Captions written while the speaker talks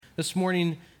this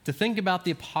morning to think about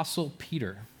the Apostle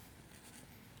Peter.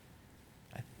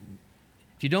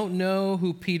 If you don't know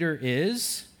who Peter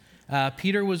is,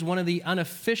 Peter was one of the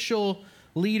unofficial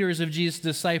leaders of Jesus'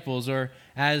 disciples, or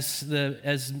as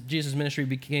Jesus' ministry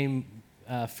became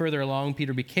further along,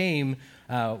 Peter became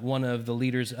one of the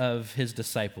leaders of his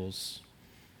disciples.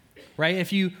 Right?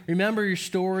 If you remember your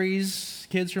stories,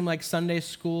 kids from like Sunday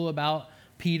school about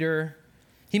Peter,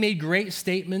 he made great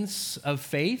statements of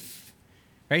faith.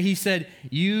 Right? He said,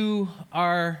 "You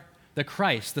are the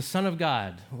Christ, the Son of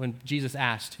God," when Jesus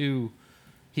asked who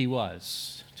he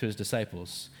was to his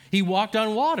disciples. He walked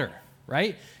on water,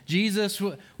 right? Jesus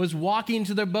was walking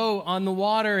to the boat on the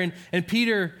water, and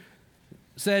Peter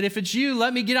said, "If it's you,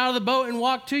 let me get out of the boat and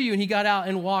walk to you." And he got out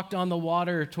and walked on the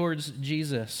water towards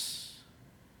Jesus.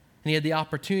 And he had the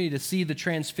opportunity to see the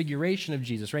transfiguration of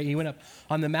Jesus, right? He went up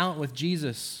on the mountain with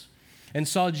Jesus and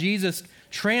saw Jesus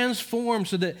transformed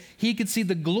so that he could see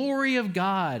the glory of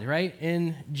God, right,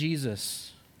 in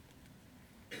Jesus.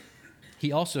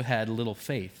 He also had little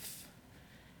faith.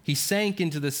 He sank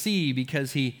into the sea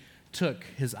because he took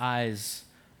his eyes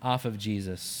off of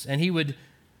Jesus. And he would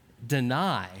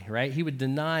deny, right? He would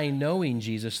deny knowing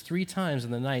Jesus 3 times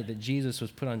in the night that Jesus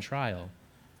was put on trial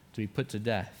to be put to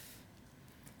death.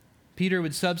 Peter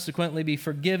would subsequently be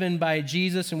forgiven by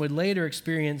Jesus and would later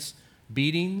experience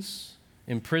beatings,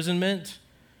 imprisonment,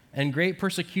 and great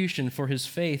persecution for his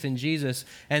faith in Jesus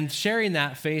and sharing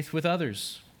that faith with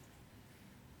others.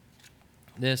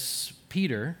 This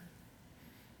Peter,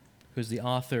 who's the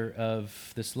author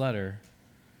of this letter,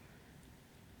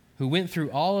 who went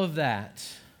through all of that,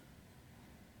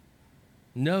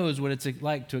 knows what it's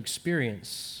like to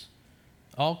experience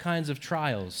all kinds of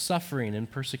trials, suffering,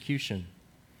 and persecution.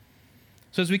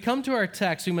 So as we come to our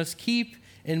text, we must keep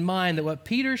in mind that what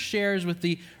Peter shares with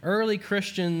the early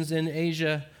Christians in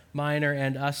Asia Minor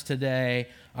and us today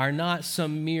are not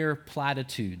some mere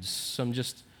platitudes, some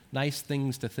just nice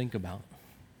things to think about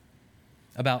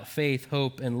faith,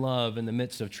 hope, and love in the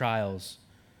midst of trials.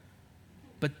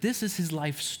 But this is his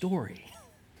life story.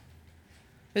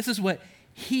 This is what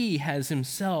he has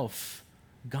himself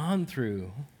gone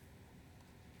through.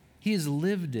 He has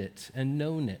lived it and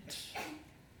known it.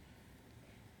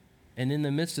 And in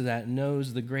the midst of that,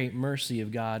 knows the great mercy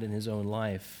of God in his own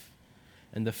life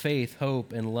and the faith,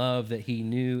 hope, and love that he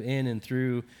knew in and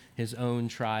through his own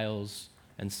trials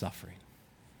and suffering.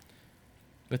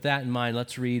 With that in mind,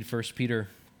 let's read 1 Peter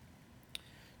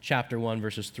chapter 1,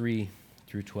 verses 3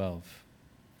 through 12.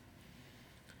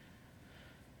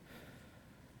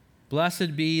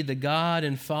 Blessed be the God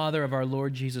and Father of our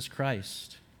Lord Jesus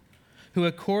Christ, who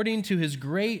according to his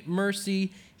great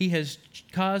mercy, he has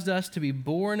caused us to be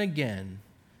born again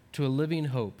to a living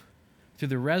hope through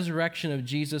the resurrection of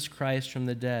Jesus Christ from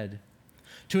the dead,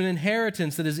 to an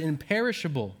inheritance that is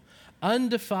imperishable,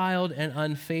 undefiled and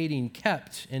unfading,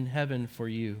 kept in heaven for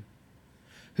you,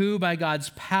 who by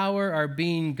God's power are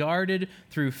being guarded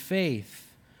through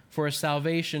faith for a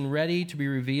salvation ready to be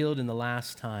revealed in the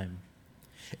last time.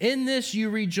 In this you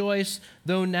rejoice,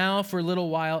 though now for a little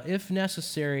while, if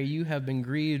necessary, you have been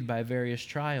grieved by various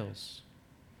trials,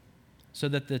 so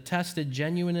that the tested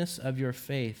genuineness of your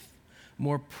faith,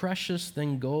 more precious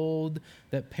than gold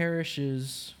that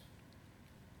perishes,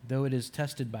 though it is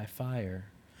tested by fire,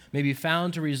 may be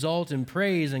found to result in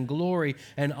praise and glory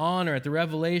and honor at the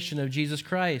revelation of Jesus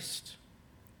Christ.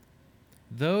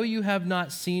 Though you have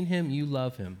not seen him, you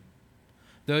love him.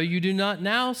 Though you do not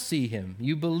now see him,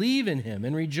 you believe in him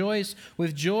and rejoice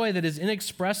with joy that is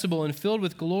inexpressible and filled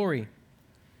with glory,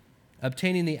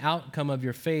 obtaining the outcome of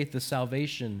your faith, the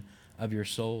salvation of your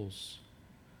souls.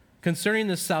 Concerning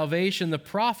this salvation, the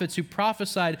prophets who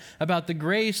prophesied about the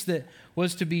grace that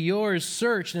was to be yours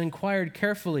searched and inquired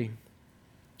carefully,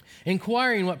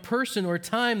 inquiring what person or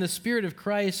time the Spirit of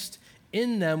Christ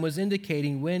in them was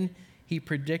indicating when he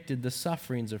predicted the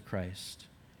sufferings of Christ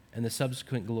and the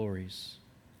subsequent glories.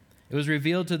 It was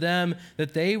revealed to them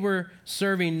that they were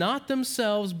serving not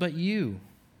themselves but you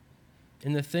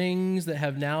in the things that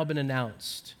have now been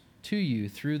announced to you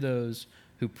through those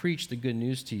who preach the good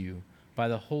news to you by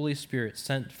the Holy Spirit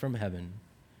sent from heaven,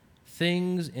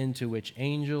 things into which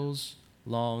angels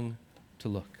long to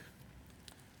look.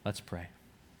 Let's pray.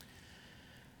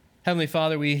 Heavenly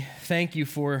Father, we thank you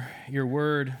for your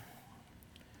word.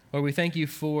 Lord, we thank you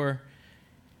for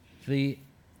the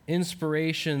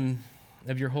inspiration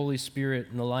of your Holy Spirit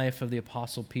in the life of the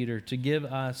Apostle Peter to give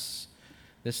us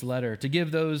this letter, to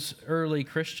give those early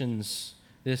Christians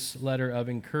this letter of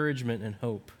encouragement and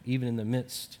hope, even in the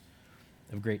midst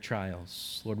of great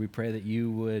trials. Lord, we pray that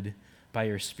you would, by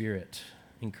your Spirit,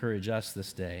 encourage us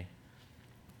this day,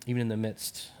 even in the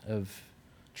midst of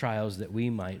trials that we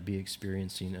might be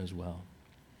experiencing as well.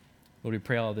 Lord, we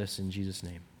pray all this in Jesus'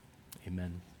 name.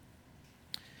 Amen.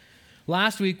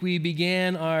 Last week, we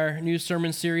began our new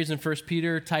sermon series in 1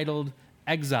 Peter titled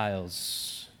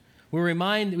Exiles. We were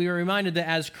reminded that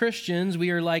as Christians,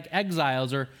 we are like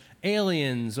exiles or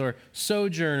aliens or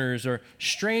sojourners or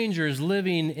strangers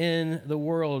living in the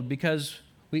world because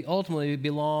we ultimately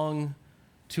belong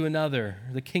to another,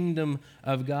 the kingdom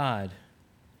of God.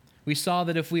 We saw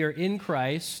that if we are in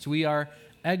Christ, we are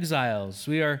exiles.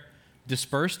 We are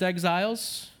dispersed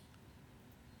exiles,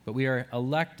 but we are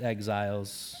elect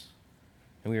exiles,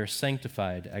 and we are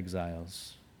sanctified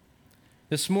exiles.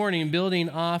 This morning, building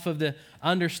off of the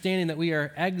understanding that we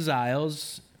are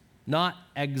exiles, not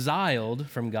exiled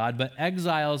from God, but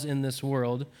exiles in this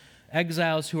world,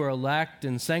 exiles who are elect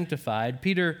and sanctified,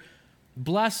 Peter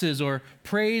blesses or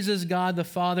praises God the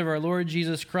Father of our Lord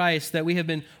Jesus Christ that we have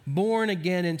been born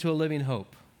again into a living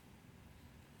hope.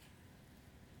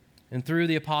 And through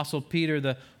the Apostle Peter,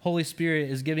 the Holy Spirit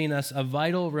is giving us a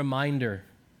vital reminder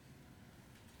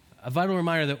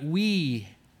that we,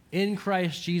 in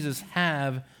Christ Jesus,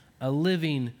 have a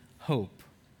living hope.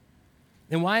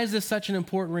 And why is this such an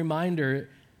important reminder?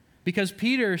 Because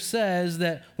Peter says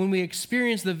that when we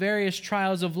experience the various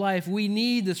trials of life, we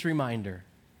need this reminder.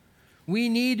 We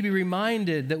need to be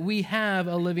reminded that we have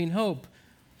a living hope.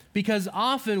 Because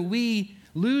often we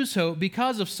lose hope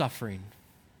because of suffering,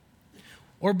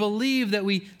 or believe that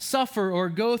we suffer or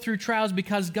go through trials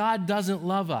because God doesn't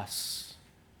love us.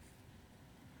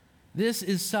 This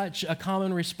is such a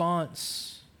common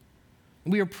response.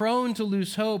 We are prone to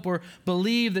lose hope or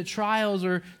believe that trials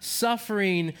or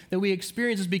suffering that we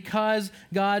experience is because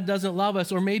God doesn't love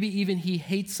us, or maybe even He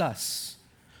hates us,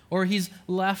 or He's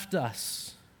left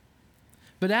us.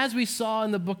 But as we saw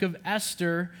in the book of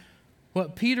Esther,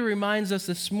 what Peter reminds us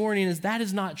this morning is that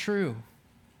is not true.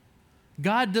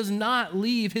 God does not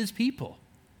leave His people.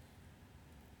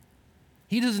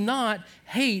 He does not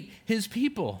hate His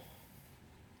people.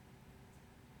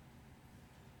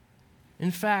 In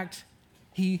fact,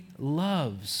 He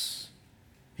loves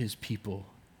His people,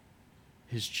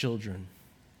 His children.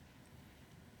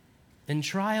 And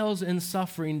trials and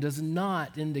suffering does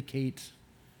not indicate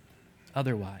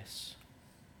otherwise.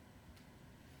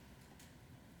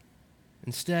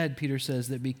 Instead, Peter says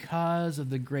that because of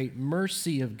the great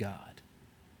mercy of God,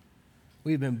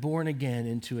 we've been born again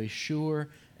into a sure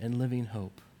and living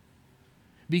hope.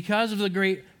 Because of the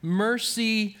great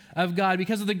mercy of God,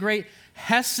 because of the great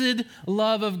hesed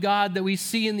love of God that we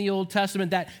see in the Old Testament,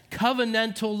 that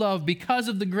covenantal love, because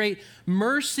of the great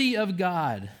mercy of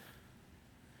God,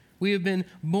 we have been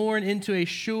born into a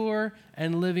sure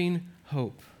and living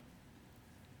hope.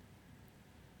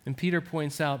 And Peter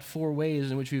points out 4 ways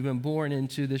in which we've been born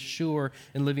into this sure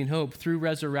and living hope: through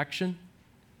resurrection,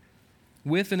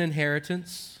 with an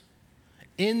inheritance,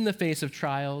 in the face of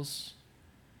trials,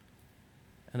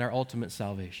 and our ultimate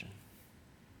salvation.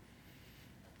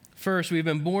 First, we've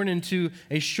been born into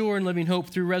a sure and living hope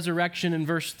through resurrection in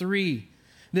verse 3.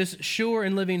 This sure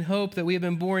and living hope that we have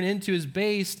been born into is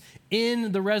based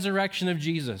in the resurrection of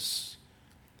Jesus,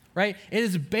 right? It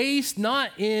is based not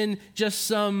in just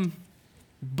some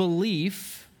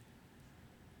belief.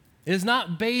 It is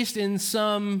not based in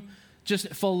some just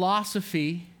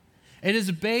philosophy. It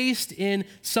is based in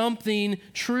something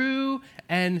true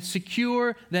and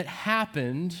secure that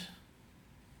happened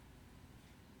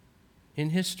in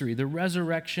history, the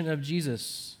resurrection of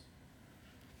Jesus.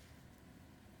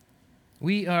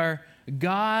 We are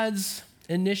God's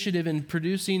initiative in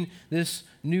producing this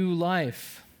new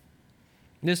life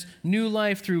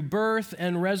through birth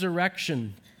and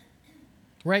resurrection.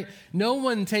 Right? No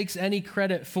one takes any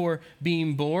credit for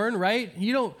being born, right?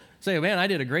 You don't say, man, I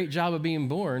did a great job of being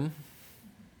born.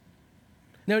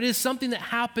 No, it is something that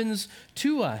happens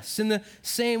to us. In the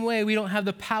same way, we don't have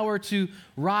the power to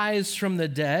rise from the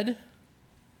dead,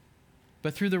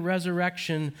 but through the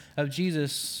resurrection of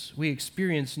Jesus, we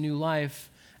experience new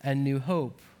life and new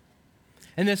hope.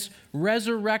 And this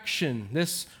resurrection,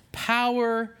 this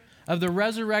power of the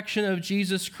resurrection of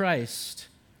Jesus Christ,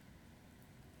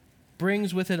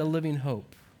 brings with it a living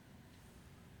hope,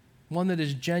 one that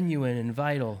is genuine and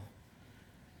vital.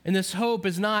 And this hope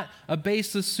is not a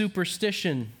baseless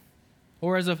superstition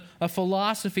or as a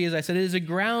philosophy, as I said. It is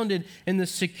grounded in the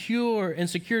secure and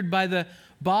secured by the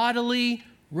bodily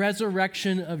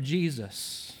resurrection of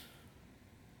Jesus.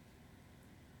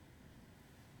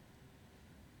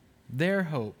 Their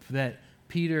hope that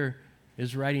Peter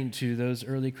is writing to those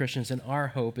early Christians, and our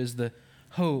hope is the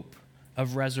hope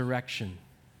of resurrection,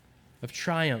 of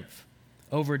triumph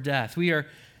over death. We are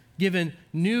given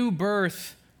new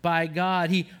birth by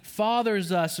God. He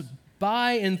fathers us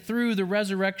by and through the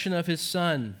resurrection of his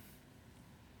Son.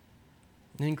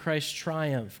 In Christ's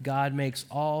triumph, God makes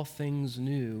all things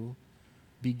new,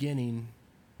 beginning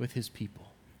with his people.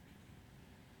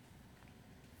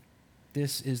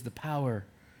 This is the power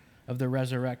of the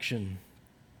resurrection,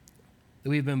 that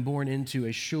we've been born into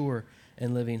a sure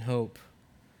and living hope.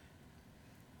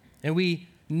 And we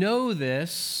know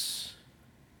this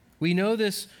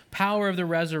power of the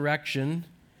resurrection,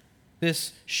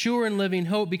 this sure and living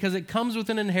hope, because it comes with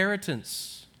an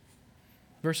inheritance.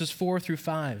 Verses 4 through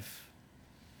 5.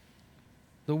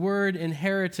 The word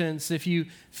inheritance, if you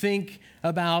think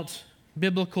about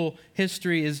biblical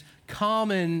history, is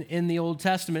common in the Old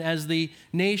Testament as the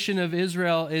nation of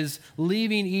Israel is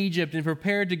leaving Egypt and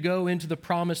prepared to go into the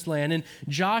promised land. In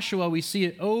Joshua, we see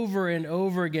it over and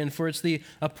over again, for it's the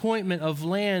appointment of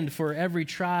land for every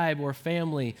tribe or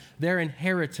family, their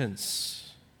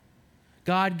inheritance.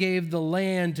 God gave the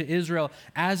land to Israel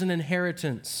as an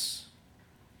inheritance.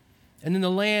 And in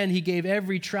the land, he gave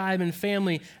every tribe and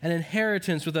family an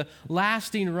inheritance with a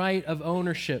lasting right of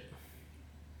ownership.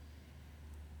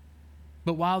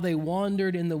 But while they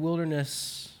wandered in the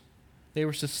wilderness, they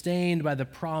were sustained by the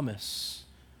promise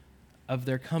of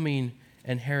their coming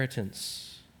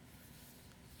inheritance.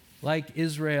 Like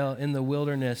Israel in the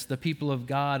wilderness, the people of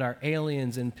God are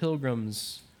aliens and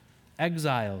pilgrims,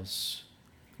 exiles.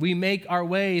 We make our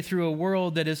way through a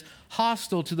world that is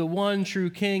hostile to the one true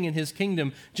king and his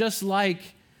kingdom, just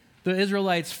like the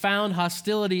Israelites found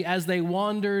hostility as they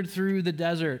wandered through the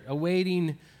desert,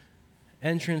 awaiting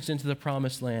entrance into the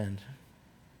promised land.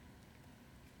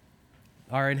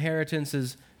 Our inheritance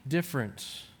is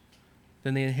different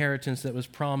than the inheritance that was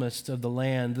promised of the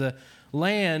land. The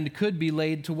land could be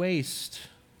laid to waste,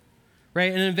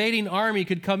 right? An invading army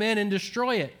could come in and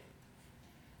destroy it,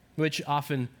 which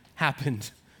often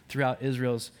happened throughout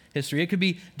Israel's history. It could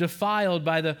be defiled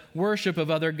by the worship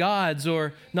of other gods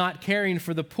or not caring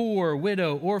for the poor,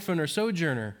 widow, orphan, or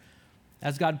sojourner,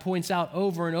 as God points out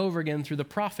over and over again through the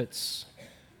prophets.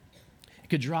 It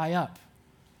could dry up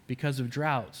because of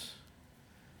drought.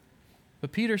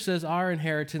 But Peter says our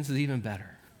inheritance is even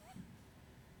better.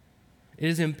 It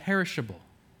is imperishable.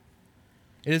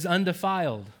 It is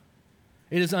undefiled.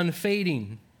 It is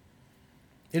unfading.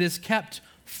 It is kept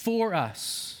for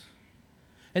us.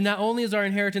 And not only is our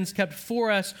inheritance kept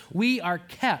for us, we are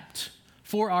kept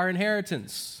for our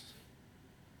inheritance.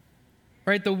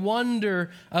 Right? The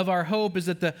wonder of our hope is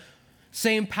that the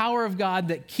same power of God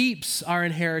that keeps our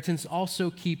inheritance also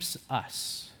keeps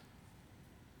us.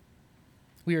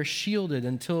 We are shielded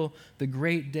until the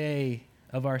great day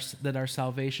that our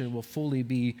salvation will fully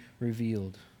be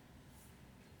revealed.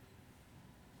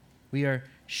 We are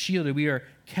shielded. We are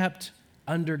kept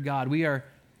under God. We are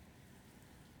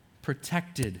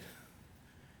protected.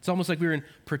 It's almost like we're in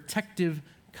protective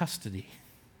custody.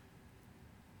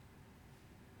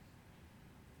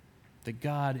 That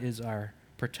God is our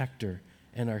protector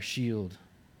and our shield.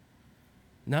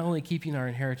 Not only keeping our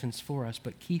inheritance for us,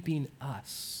 but keeping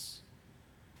us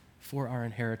for our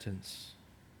inheritance.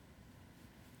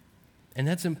 And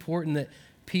that's important that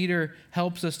Peter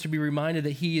helps us to be reminded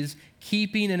that he is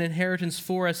keeping an inheritance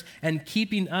for us and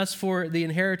keeping us for the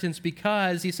inheritance,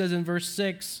 because he says in verse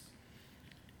 6,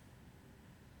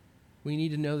 we need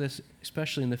to know this,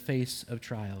 especially in the face of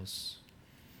trials,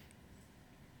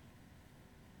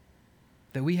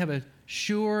 that we have a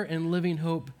sure and living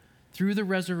hope through the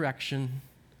resurrection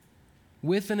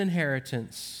with an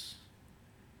inheritance,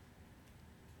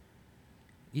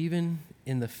 even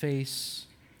in the face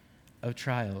of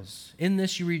trials. In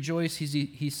this you rejoice,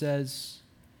 he says,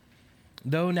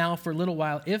 though now for a little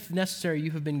while, if necessary,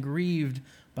 you have been grieved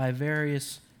by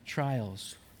various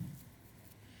trials.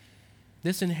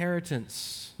 This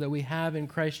inheritance that we have in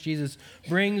Christ Jesus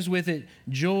brings with it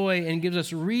joy and gives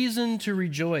us reason to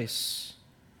rejoice,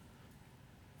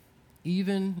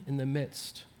 even in the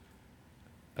midst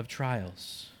of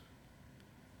trials.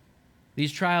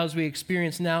 These trials we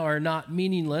experience now are not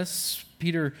meaningless.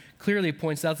 Peter clearly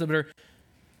points out that,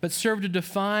 but serve to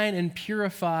define and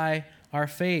purify our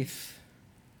faith.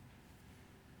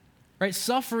 Right?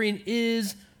 Suffering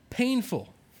is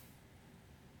painful,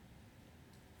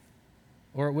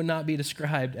 or it would not be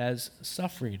described as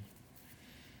suffering.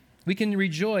 We can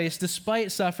rejoice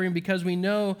despite suffering because we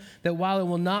know that while it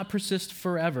will not persist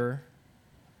forever,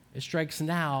 it strikes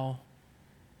now,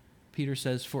 Peter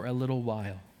says, for a little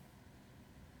while.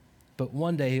 But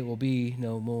one day it will be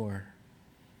no more.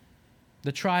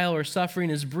 The trial or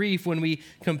suffering is brief when we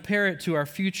compare it to our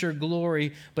future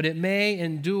glory, but it may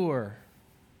endure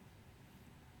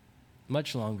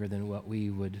much longer than what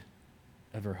we would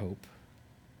ever hope.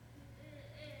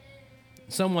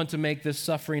 Some want to make this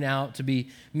suffering out to be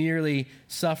merely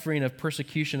suffering of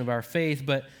persecution of our faith,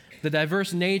 but the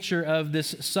diverse nature of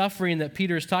this suffering that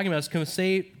Peter is talking about is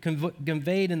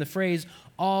conveyed in the phrase,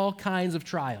 all kinds of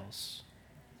trials.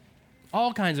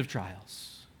 All kinds of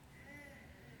trials.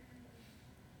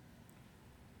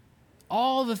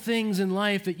 All the things in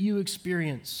life that you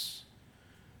experience,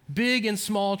 big and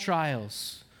small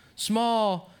trials,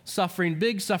 small suffering,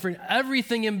 big suffering,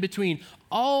 everything in between,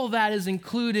 all that is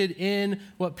included in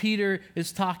what Peter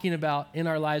is talking about in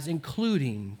our lives,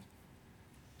 including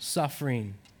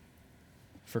suffering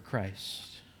for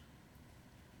Christ,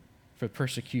 for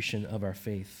persecution of our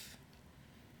faith.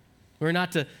 We're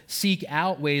not to seek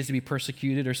out ways to be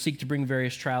persecuted or seek to bring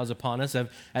various trials upon us,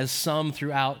 as some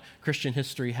throughout Christian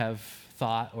history have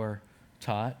thought or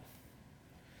taught.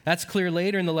 That's clear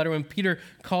later in the letter when Peter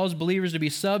calls believers to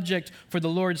be subject for the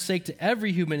Lord's sake to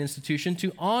every human institution,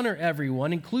 to honor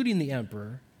everyone, including the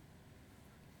emperor.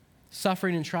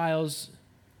 Suffering and trials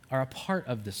are a part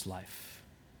of this life.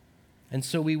 And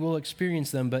so we will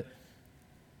experience them, but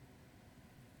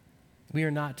we are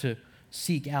not to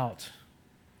seek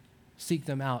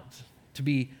them out to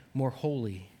be more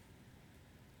holy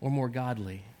or more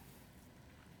godly.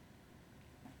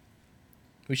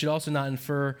 We should also not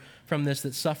infer from this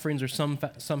that sufferings are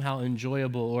somehow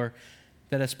enjoyable or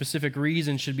that a specific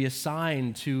reason should be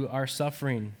assigned to our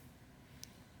suffering.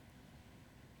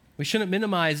 We shouldn't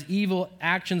minimize evil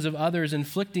actions of others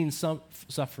inflicting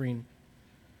suffering.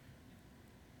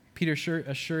 Peter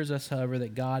assures us, however,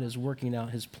 that God is working out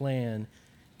his plan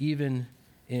even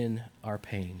in our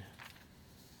pain.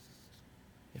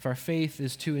 If our faith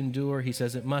is to endure, he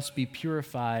says, it must be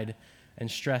purified and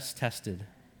stress tested.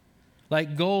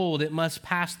 Like gold, it must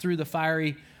pass through the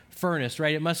fiery furnace,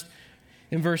 right? It must,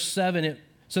 in verse 7,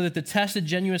 so that the tested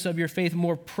genuineness of your faith,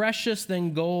 more precious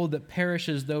than gold that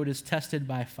perishes though it is tested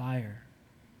by fire,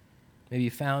 may be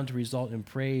found to result in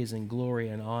praise and glory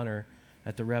and honor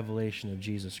at the revelation of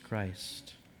Jesus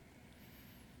Christ.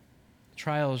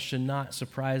 Trials should not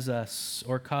surprise us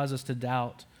or cause us to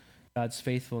doubt God's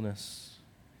faithfulness.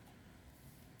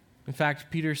 In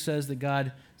fact, Peter says that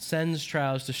God sends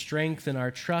trials to strengthen our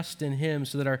trust in him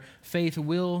so that our faith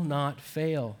will not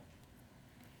fail.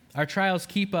 Our trials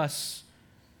keep us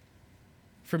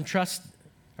from trust.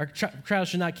 Our trials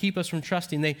should not keep us from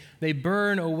trusting. They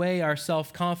burn away our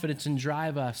self-confidence and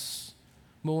drive us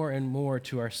more and more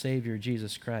to our Savior,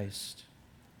 Jesus Christ.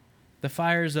 The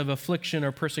fires of affliction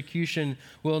or persecution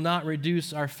will not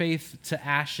reduce our faith to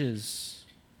ashes.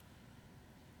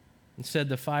 Instead,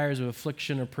 the fires of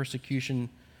affliction or persecution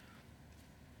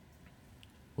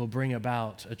will bring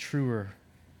about a truer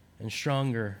and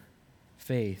stronger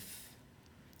faith.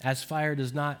 As fire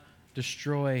does not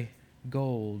destroy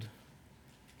gold,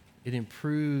 it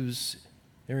removes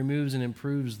and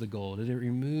improves the gold. It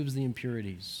removes the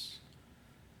impurities.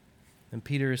 And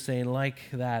Peter is saying, like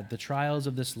that, the trials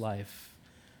of this life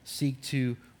seek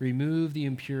to remove the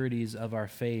impurities of our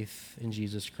faith in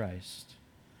Jesus Christ.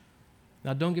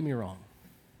 Now, don't get me wrong.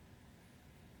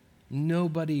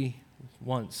 Nobody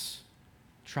wants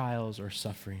trials or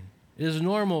suffering. It is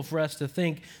normal for us to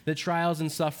think that trials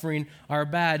and suffering are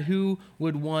bad. Who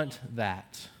would want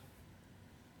that?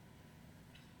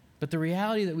 But the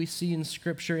reality that we see in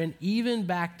Scripture, and even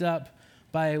backed up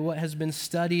by what has been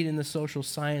studied in the social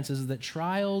sciences, is that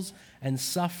trials and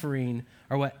suffering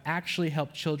are what actually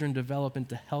help children develop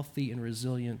into healthy and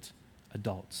resilient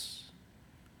adults.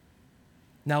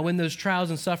 Now, when those trials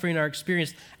and suffering are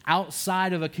experienced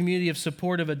outside of a community of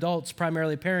supportive adults,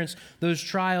 primarily parents, those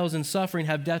trials and suffering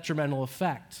have detrimental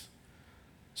effect.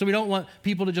 So we don't want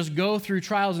people to just go through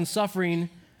trials and suffering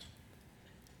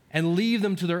and leave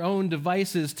them to their own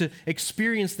devices to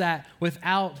experience that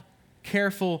without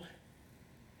careful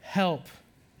help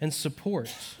and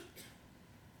support.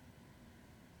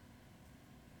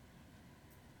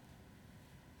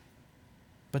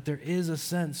 But there is a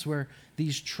sense where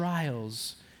these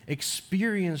trials,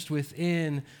 experienced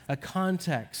within a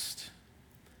context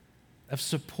of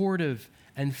supportive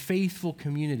and faithful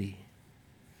community,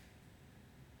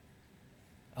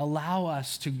 allow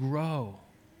us to grow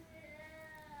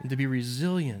and to be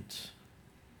resilient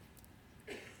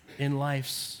in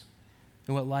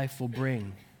what life will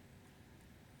bring.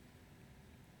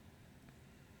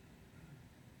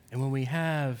 And when we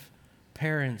have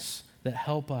parents that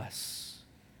help us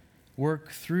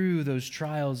work through those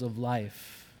trials of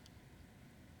life,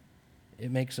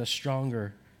 it makes us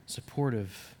stronger,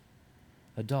 supportive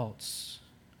adults.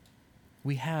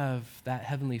 We have that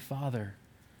Heavenly Father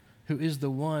who is the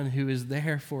one who is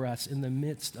there for us in the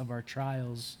midst of our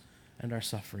trials and our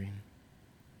suffering.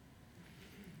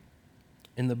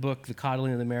 In the book, The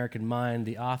Coddling of the American Mind,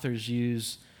 the authors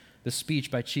use the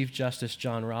speech by Chief Justice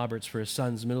John Roberts for his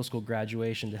son's middle school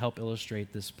graduation to help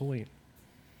illustrate this point.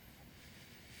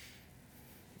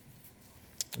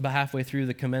 About halfway through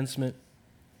the commencement,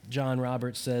 John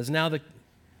Roberts says, "Now the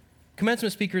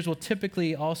commencement speakers will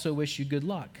typically also wish you good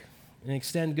luck and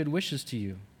extend good wishes to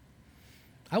you.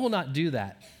 I will not do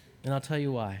that, and I'll tell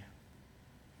you why.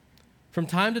 From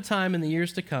time to time in the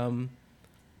years to come,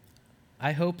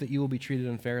 I hope that you will be treated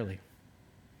unfairly,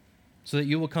 so that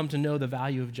you will come to know the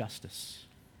value of justice.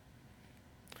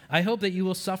 I hope that you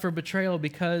will suffer betrayal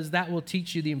because that will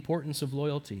teach you the importance of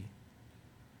loyalty.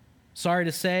 Sorry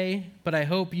to say, but I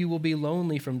hope you will be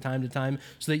lonely from time to time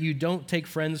so that you don't take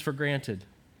friends for granted.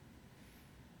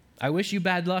 I wish you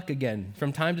bad luck again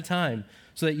from time to time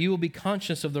so that you will be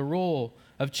conscious of the role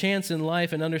of chance in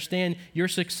life and understand your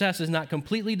success is not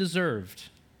completely deserved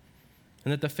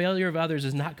and that the failure of others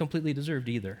is not completely deserved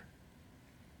either.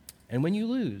 And when you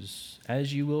lose,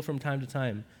 as you will from time to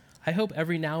time, I hope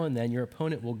every now and then your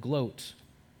opponent will gloat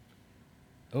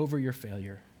over your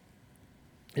failure.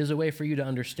 It is a way for you to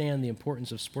understand the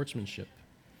importance of sportsmanship.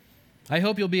 I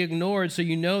hope you'll be ignored so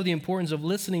you know the importance of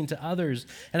listening to others,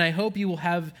 and I hope you will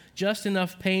have just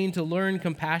enough pain to learn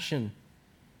compassion.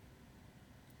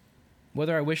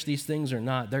 Whether I wish these things or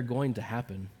not, they're going to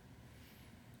happen.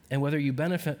 And whether you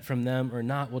benefit from them or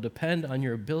not will depend on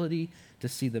your ability to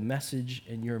see the message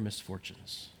in your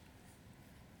misfortunes."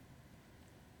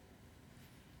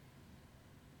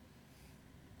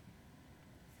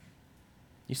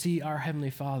 You see, our Heavenly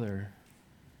Father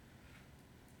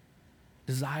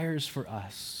desires for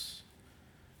us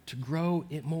to grow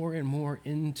it more and more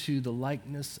into the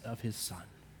likeness of His Son.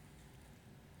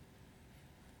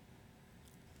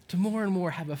 To more and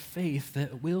more have a faith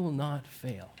that will not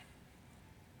fail.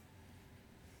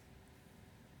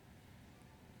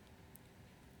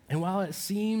 And while it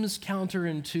seems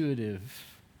counterintuitive,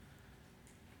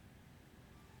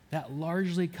 that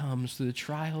largely comes through the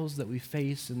trials that we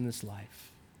face in this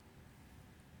life.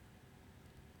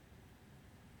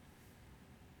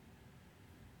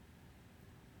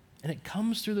 And it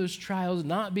comes through those trials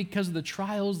not because of the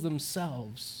trials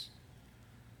themselves,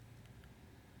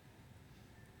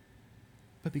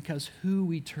 but because who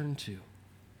we turn to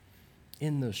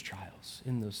in those trials,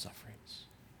 in those sufferings.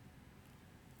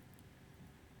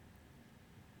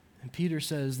 And Peter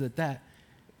says that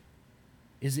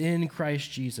is in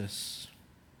Christ Jesus,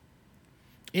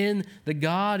 in the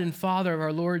God and Father of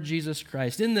our Lord Jesus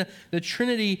Christ, in the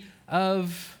Trinity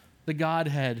of the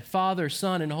Godhead, Father,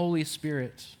 Son, and Holy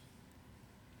Spirit.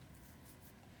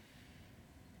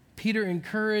 Peter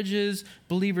encourages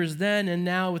believers then and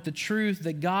now with the truth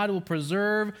that God will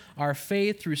preserve our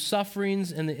faith through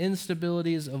sufferings and the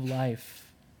instabilities of life.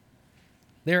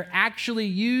 They're actually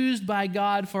used by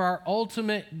God for our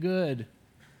ultimate good.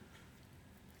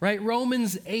 Right?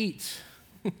 Romans 8.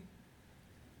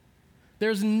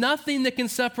 There's nothing that can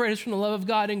separate us from the love of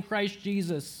God in Christ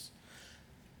Jesus.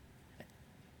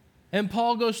 And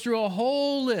Paul goes through a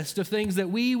whole list of things that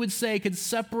we would say could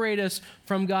separate us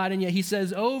from God, and yet he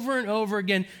says over and over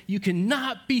again, you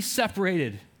cannot be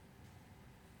separated.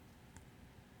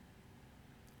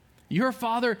 Your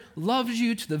Father loves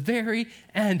you to the very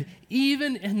end,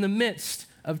 even in the midst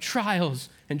of trials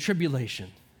and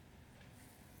tribulation.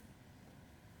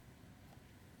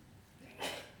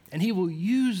 And He will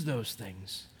use those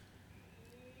things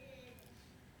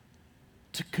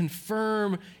to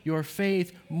confirm your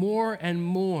faith more and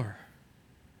more.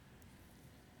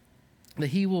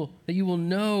 That you will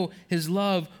know His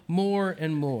love more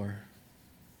and more.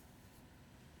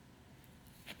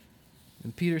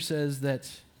 And Peter says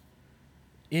that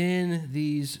in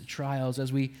these trials,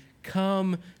 as we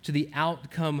come to the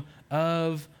outcome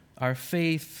of our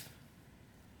faith,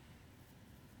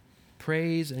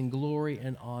 praise and glory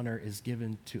and honor is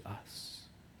given to us.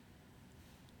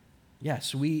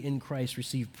 Yes, we in Christ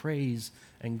receive praise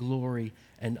and glory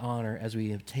and honor as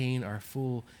we obtain our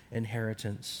full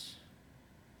inheritance.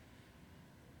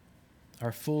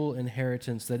 Our full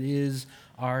inheritance that is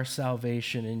our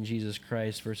salvation in Jesus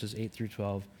Christ, verses 8 through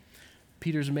 12.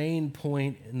 Peter's main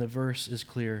point in the verse is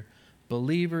clear.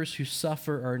 Believers who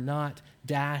suffer are not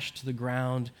dashed to the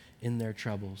ground in their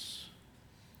troubles.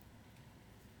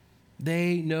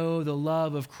 They know the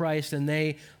love of Christ, and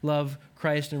they love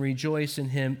Christ and rejoice in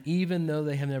Him, even though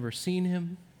they have never seen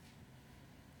Him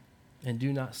and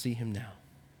do not see Him now.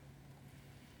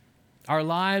 Our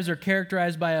lives are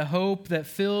characterized by a hope that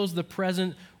fills the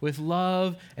present with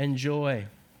love and joy.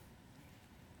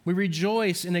 We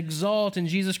rejoice and exalt in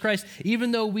Jesus Christ,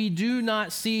 even though we do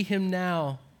not see Him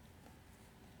now.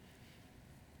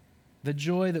 The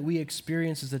joy that we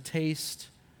experience is a taste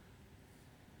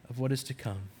of what is to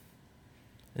come,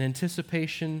 an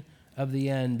anticipation of the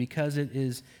end because it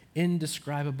is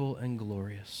indescribable and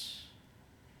glorious.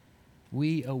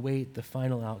 We await the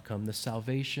final outcome, the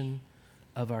salvation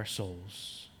of our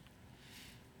souls.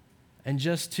 And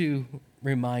just to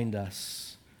remind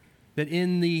us that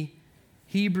in the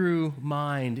Hebrew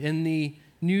mind, in the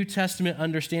New Testament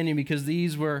understanding, because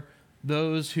these were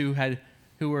those who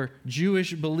were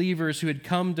Jewish believers who had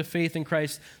come to faith in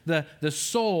Christ, the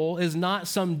soul is not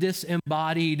some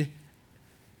disembodied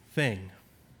thing.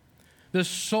 The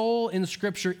soul in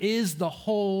Scripture is the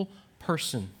whole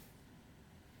person,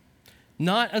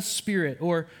 not a spirit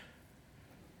or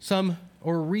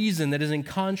reason that is in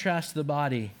contrast to the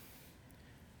body.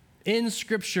 In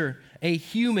Scripture, a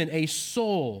human, a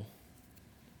soul,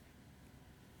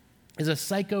 is a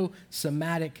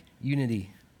psychosomatic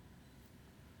unity.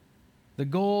 The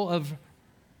goal of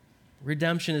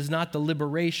redemption is not the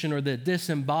liberation or the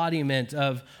disembodiment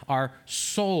of our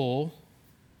soul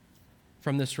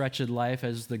from this wretched life,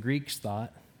 as the Greeks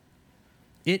thought.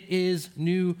 It is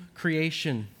new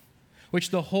creation, which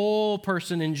the whole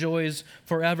person enjoys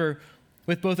forever,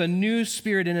 with both a new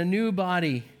spirit and a new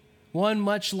body, one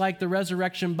much like the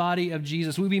resurrection body of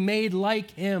Jesus. We'll be made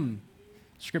like him,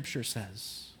 Scripture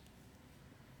says.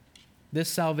 This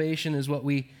salvation is what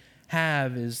we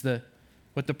have, is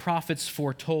what the prophets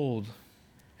foretold,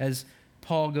 as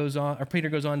Peter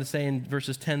goes on to say in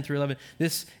verses 10 through 11.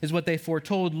 This is what they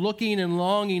foretold, looking and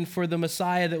longing for the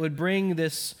Messiah that would bring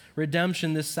this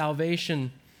redemption, this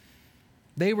salvation.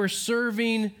 They were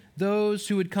serving those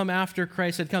who would come after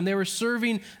Christ had come. They were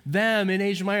serving them in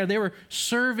Asia Minor. They were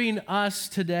serving us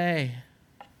today.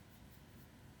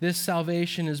 This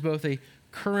salvation is both a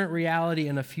current reality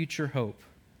and a future hope,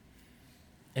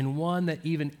 and one that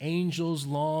even angels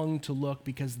long to look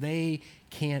because they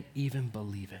can't even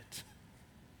believe it.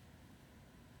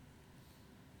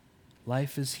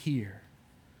 Life is here,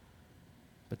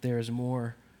 but there is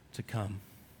more to come.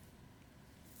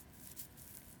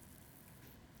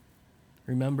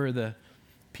 Remember the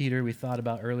Peter we thought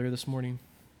about earlier this morning?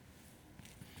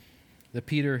 The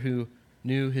Peter who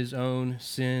knew his own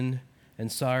sin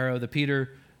and sorrow, the Peter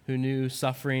who knew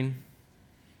suffering.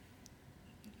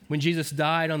 When Jesus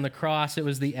died on the cross, it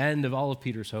was the end of all of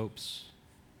Peter's hopes.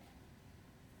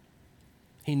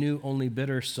 He knew only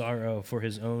bitter sorrow for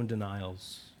his own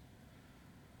denials.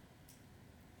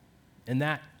 And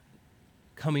that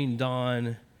coming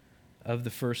dawn of the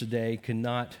first day could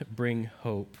not bring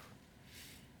hope.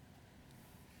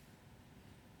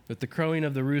 With the crowing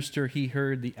of the rooster, he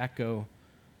heard the echo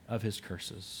of his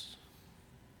curses.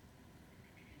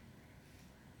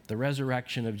 The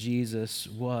resurrection of Jesus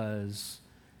was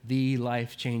the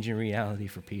life-changing reality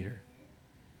for Peter.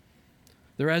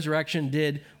 The resurrection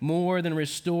did more than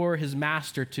restore his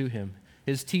master to him,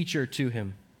 his teacher to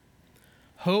him.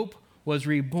 Hope was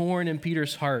reborn in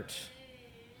Peter's heart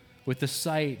with the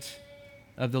sight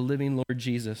of the living Lord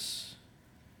Jesus.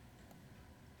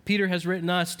 Peter has written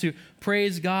us to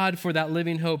praise God for that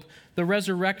living hope. The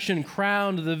resurrection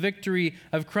crowned the victory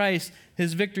of Christ,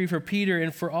 his victory for Peter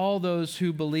and for all those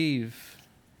who believe.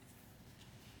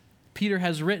 Peter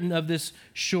has written of this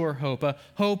sure hope, a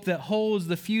hope that holds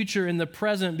the future in the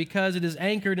present because it is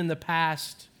anchored in the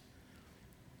past.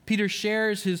 Peter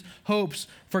shares his hopes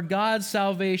for God's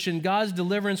salvation, God's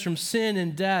deliverance from sin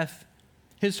and death.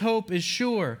 His hope is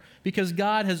sure because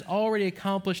God has already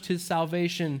accomplished his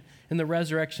salvation in the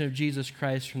resurrection of Jesus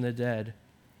Christ from the dead.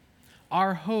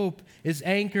 Our hope is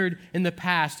anchored in the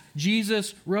past.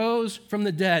 Jesus rose from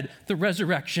the dead, the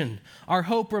resurrection. Our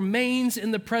hope remains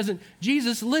in the present.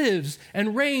 Jesus lives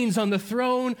and reigns on the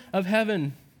throne of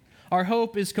heaven. Our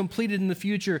hope is completed in the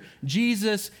future.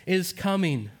 Jesus is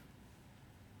coming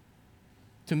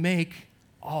to make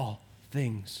all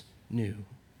things new.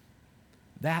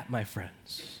 That, my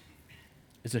friends,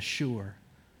 is a sure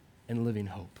and living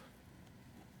hope.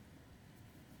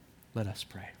 Let us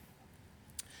pray.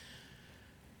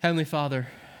 Heavenly Father,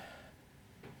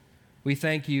 we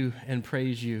thank you and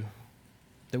praise you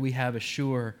that we have a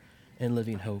sure and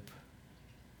living hope,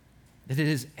 that it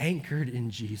is anchored in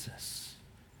Jesus,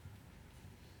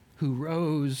 who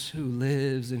rose, who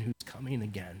lives, and who's coming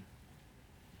again.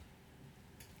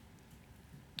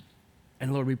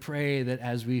 And Lord, we pray that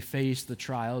as we face the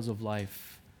trials of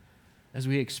life, as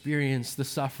we experience the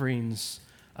sufferings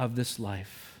of this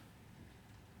life,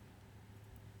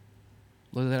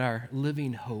 Lord, that our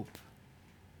living hope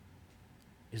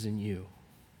is in you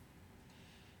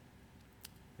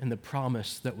and the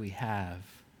promise that we have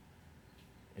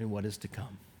in what is to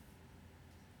come.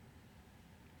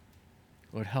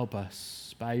 Lord, help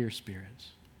us by your Spirit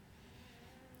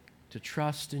to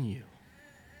trust in you.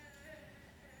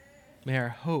 May our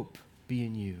hope be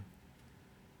in you.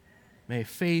 May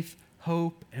faith,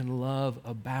 hope, and love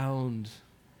abound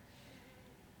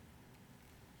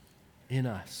in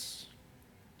us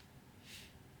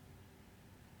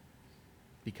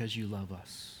because you love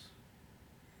us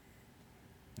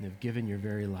and have given your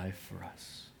very life for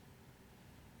us.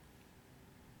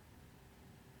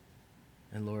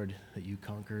 And Lord, that you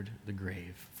conquered the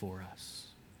grave for us.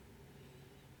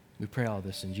 We pray all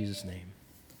this in Jesus' name.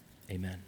 Amen.